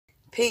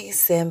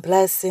Peace and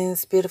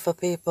blessings, beautiful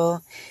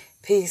people.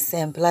 Peace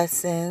and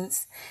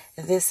blessings.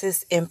 This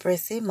is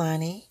Empress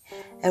Imani,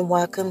 and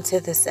welcome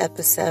to this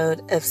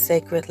episode of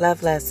Sacred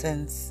Love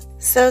Lessons.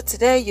 So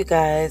today, you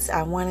guys,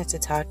 I wanted to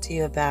talk to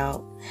you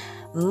about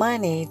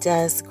money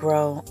does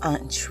grow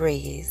on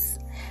trees.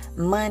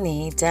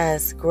 Money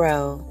does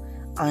grow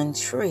on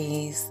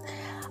trees.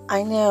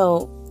 I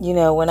know,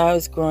 when I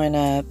was growing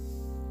up,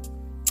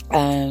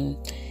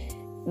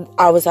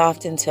 I was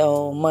often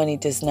told money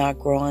does not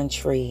grow on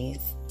trees.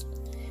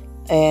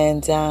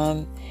 And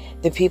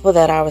the people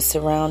that I was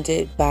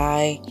surrounded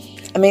by,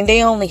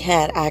 they only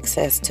had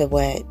access to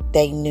what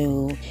they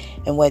knew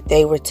and what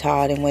they were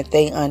taught and what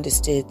they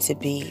understood to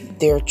be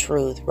their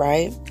truth,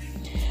 right?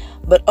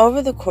 But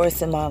over the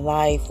course of my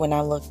life, when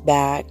I look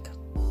back,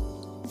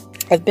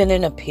 I've been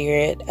in a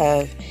period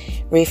of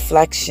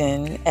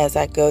reflection as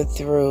I go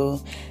through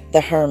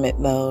the hermit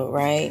mode,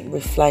 right?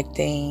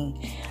 Reflecting,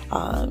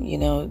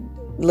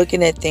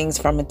 looking at things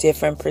from a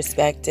different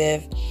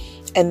perspective,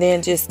 and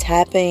then just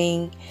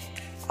tapping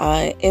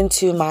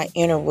into my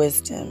inner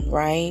wisdom,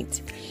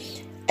 right?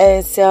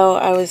 And so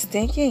I was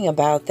thinking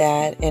about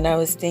that, and I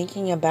was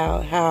thinking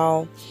about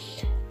how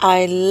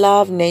I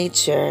love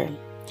nature.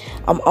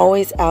 I'm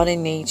always out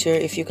in nature.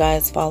 If you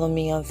guys follow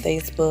me on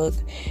Facebook,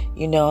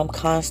 I'm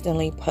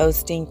constantly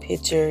posting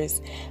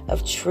pictures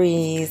of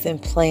trees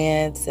and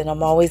plants, and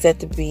I'm always at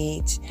the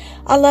beach.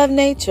 I love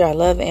nature. I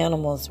love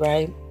animals,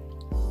 right?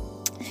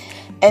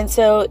 And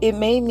so it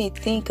made me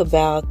think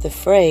about the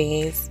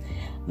phrase,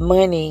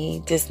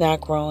 money does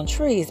not grow on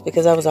trees,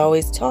 because I was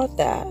always taught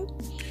that.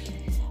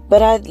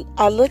 But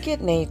I look at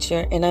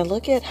nature and I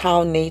look at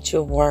how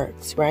nature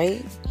works,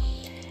 right?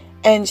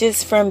 And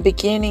just from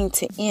beginning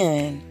to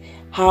end,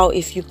 how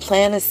if you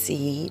plant a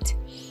seed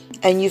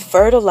and you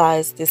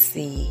fertilize the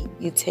seed,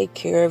 you take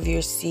care of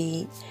your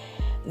seed,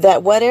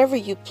 that whatever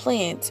you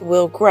plant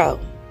will grow,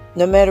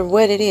 no matter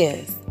what it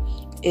is.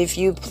 If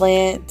you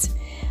plant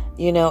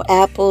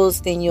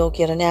apples, then you'll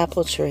get an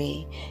apple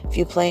tree. If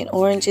you plant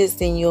oranges,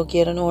 then you'll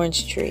get an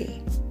orange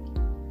tree.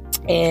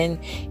 And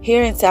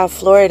here in South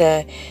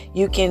Florida,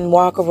 you can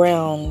walk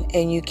around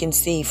and you can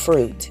see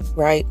fruit,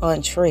 right,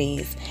 on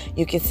trees.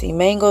 You can see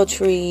mango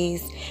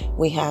trees.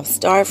 We have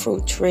star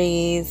fruit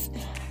trees.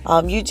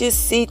 You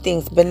just see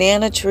things,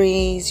 banana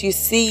trees. You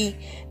see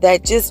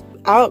that just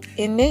out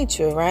in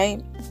nature,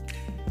 right?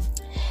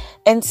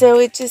 And so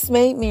it just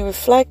made me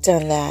reflect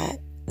on that.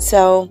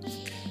 So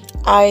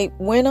I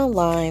went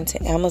online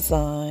to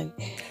Amazon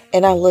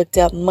and I looked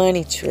up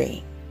money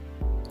tree.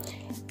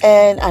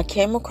 And I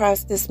came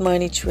across this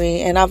money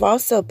tree, and I've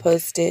also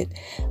posted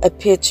a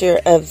picture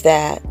of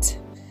that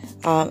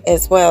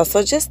as well.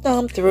 So just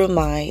thumb through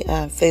my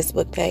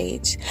Facebook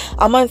page.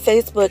 I'm on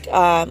Facebook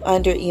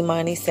under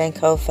Imani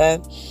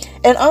Sankofa.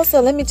 And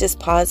also, let me just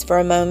pause for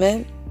a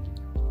moment.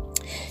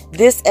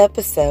 This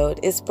episode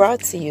is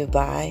brought to you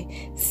by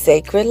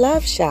Sacred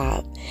Love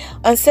Shop.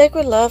 On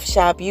Sacred Love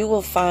Shop, you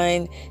will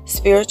find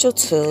spiritual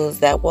tools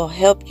that will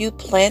help you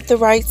plant the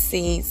right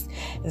seeds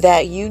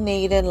that you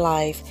need in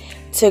life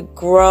to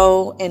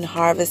grow and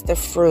harvest the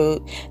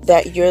fruit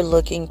that you're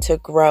looking to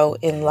grow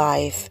in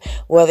life,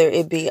 whether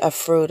it be a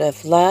fruit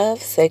of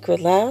love,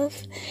 sacred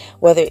love,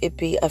 whether it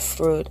be a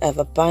fruit of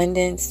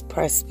abundance,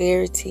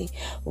 prosperity,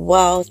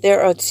 wealth.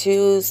 There are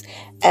tools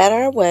at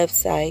our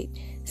website,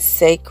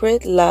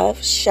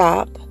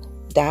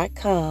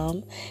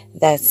 sacredloveshop.com.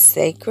 That's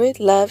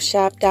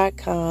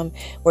sacredloveshop.com,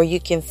 where you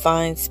can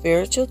find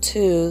spiritual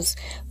tools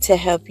to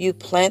help you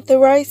plant the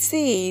right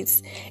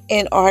seeds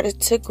in order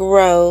to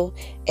grow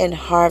and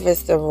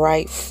harvest the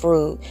right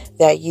fruit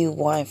that you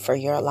want for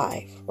your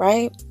life,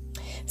 right?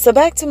 So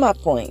back to my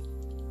point.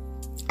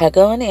 I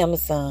go on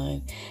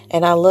Amazon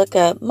and I look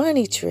up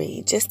money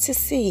tree just to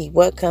see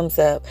what comes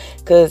up,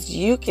 because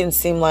you can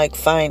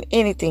find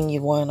anything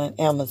you want on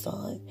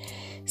Amazon.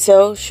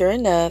 So sure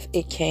enough,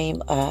 it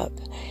came up,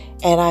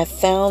 and I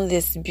found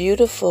this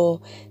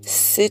beautiful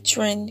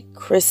citron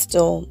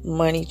crystal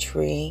money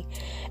tree,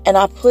 and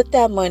I put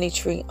that money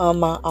tree on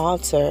my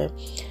altar.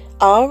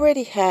 I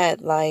already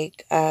had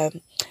gold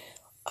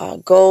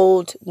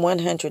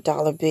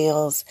 $100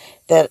 bills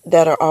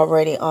that are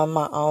already on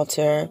my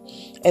altar.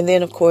 And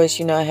then, of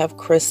course, I have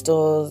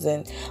crystals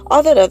and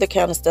all that other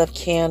kind of stuff,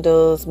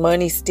 candles,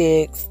 money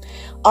sticks,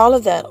 all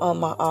of that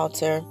on my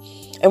altar.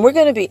 And we're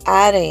going to be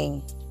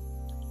adding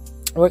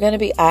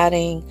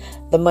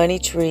the money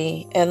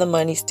tree and the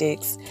money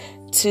sticks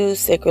to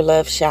Sacred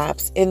Love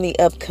Shops in the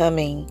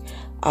upcoming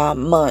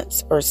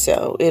months or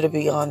so. It'll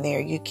be on there.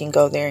 You can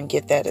go there and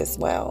get that as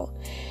well.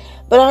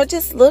 But I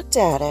just looked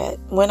at it.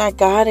 When I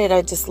got it,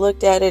 I just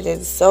looked at it.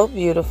 It's so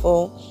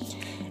beautiful.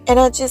 And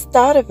I just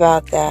thought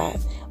about that.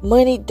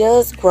 Money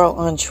does grow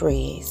on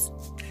trees.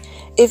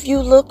 If you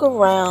look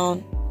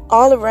around,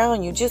 all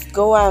around you, just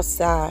go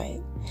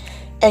outside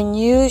and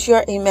use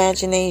your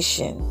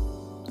imagination.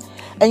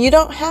 And you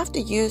don't have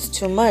to use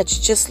too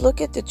much. Just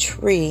look at the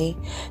tree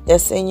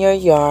that's in your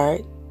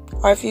yard.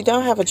 Or if you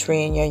don't have a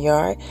tree in your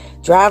yard,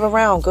 drive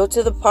around, go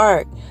to the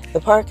park. The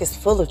park is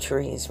full of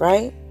trees,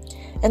 right?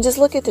 And just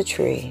look at the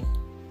tree.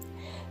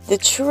 The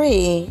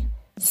tree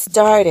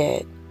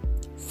started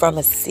from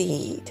a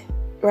seed,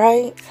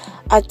 right?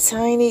 A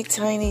tiny,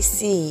 tiny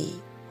seed.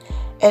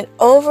 And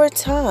over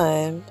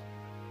time,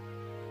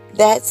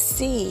 that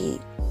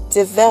seed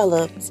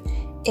developed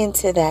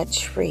into that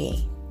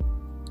tree.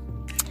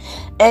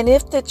 And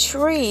if the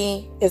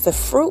tree is a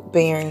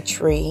fruit-bearing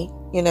tree,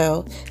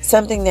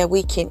 something that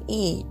we can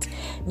eat,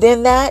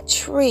 then that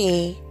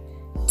tree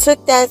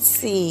took that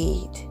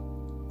seed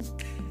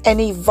and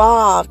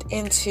evolved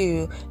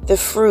into the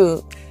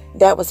fruit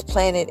that was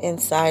planted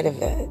inside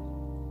of it,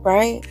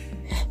 right?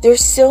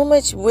 There's so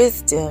much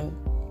wisdom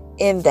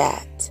in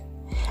that.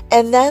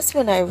 And that's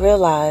when I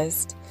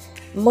realized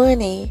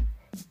money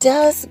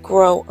does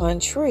grow on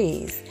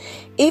trees.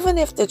 Even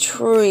if the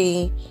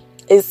tree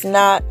is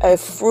not a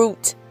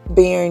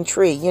fruit-bearing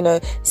tree,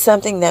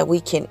 something that we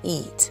can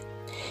eat.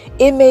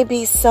 It may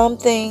be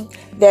something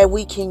that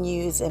we can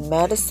use in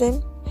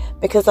medicine,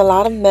 because a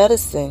lot of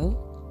medicine,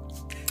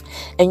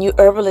 and you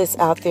herbalists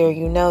out there,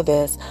 you know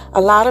this,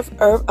 a lot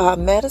of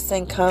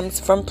medicine comes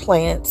from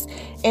plants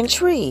and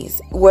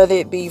trees, whether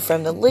it be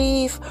from the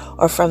leaf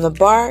or from the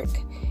bark,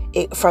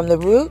 from the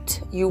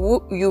root.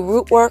 You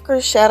root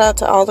workers, shout out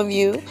to all of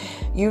you.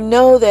 You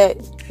know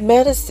that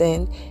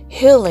medicine,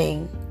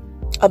 healing,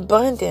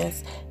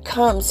 abundance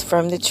comes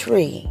from the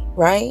tree,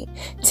 right?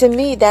 To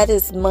me, that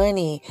is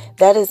money.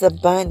 That is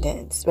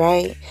abundance,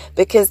 right?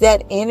 Because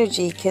that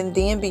energy can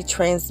then be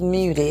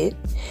transmuted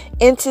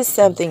into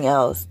something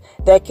else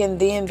that can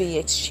then be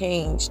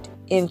exchanged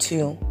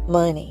into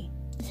money.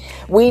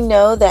 We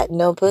know that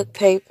notebook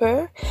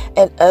paper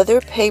and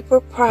other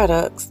paper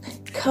products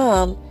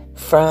come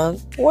from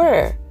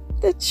where?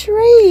 The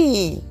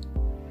tree.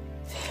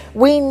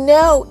 We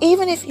know,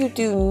 even if you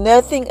do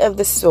nothing of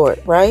the sort,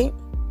 right?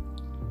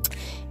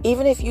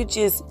 Even if you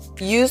just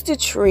use the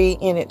tree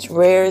in its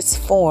rarest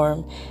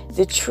form,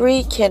 the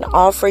tree can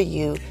offer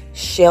you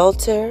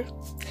shelter.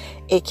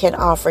 It can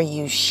offer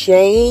you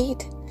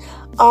shade.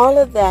 All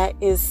of that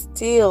is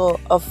still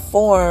a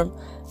form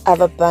of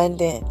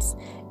abundance.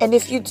 And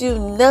if you do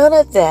none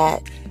of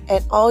that,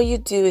 and all you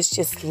do is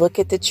just look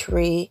at the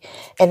tree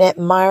and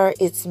admire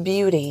its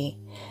beauty,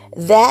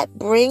 that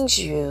brings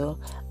you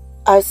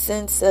a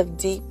sense of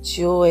deep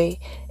joy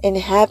and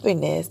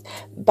happiness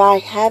by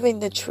having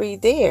the tree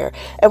there.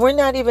 And we're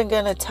not even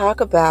going to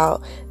talk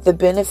about the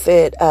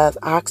benefit of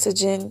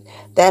oxygen,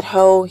 that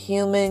whole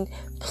human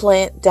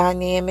plant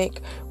dynamic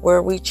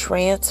where we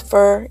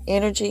transfer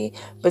energy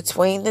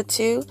between the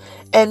two.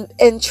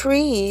 And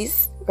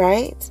trees,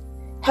 right,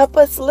 help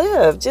us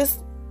live. Just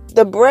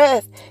the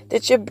breath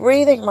that you're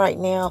breathing right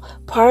now,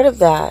 part of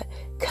that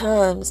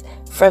comes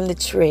from the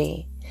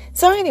tree.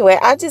 So anyway,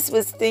 I just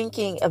was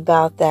thinking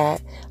about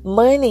that.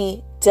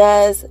 Money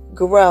does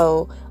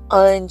grow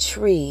on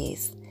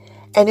trees.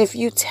 And if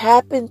you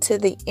tap into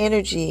the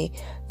energy,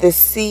 the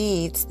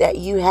seeds that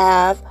you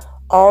have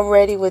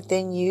already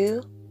within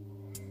you,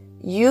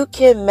 you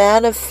can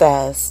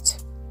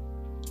manifest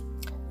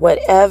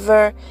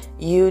whatever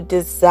you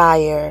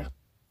desire.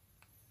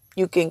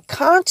 You can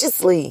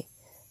consciously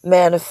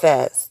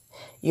manifest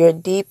your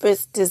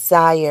deepest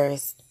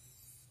desires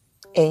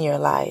in your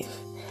life.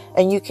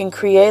 And you can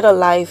create a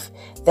life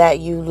that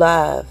you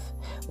love,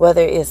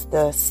 whether it's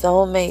the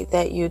soulmate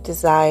that you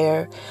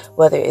desire,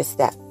 whether it's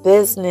that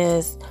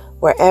business,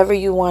 wherever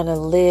you want to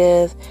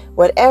live,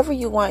 whatever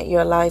you want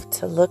your life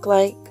to look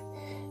like,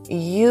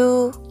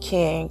 you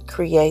can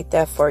create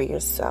that for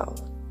yourself.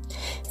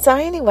 So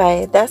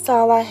anyway, that's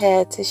all I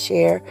had to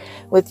share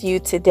with you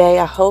today.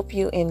 I hope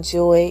you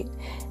enjoyed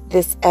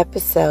this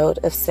episode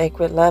of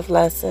Sacred Love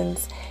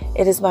Lessons.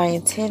 It is my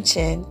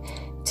intention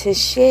to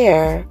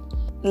share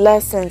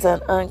lessons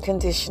on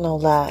unconditional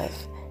love,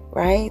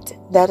 right?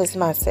 That is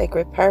my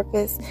sacred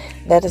purpose.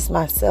 That is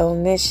my soul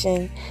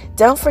mission.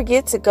 Don't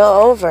forget to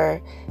go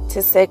over to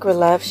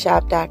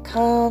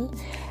sacredloveshop.com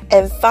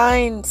and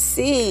find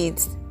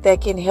seeds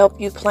that can help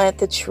you plant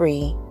the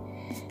tree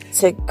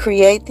to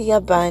create the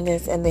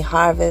abundance and the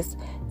harvest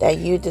that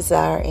you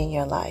desire in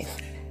your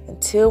life.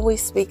 Until we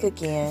speak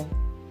again,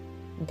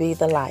 be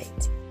the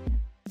light.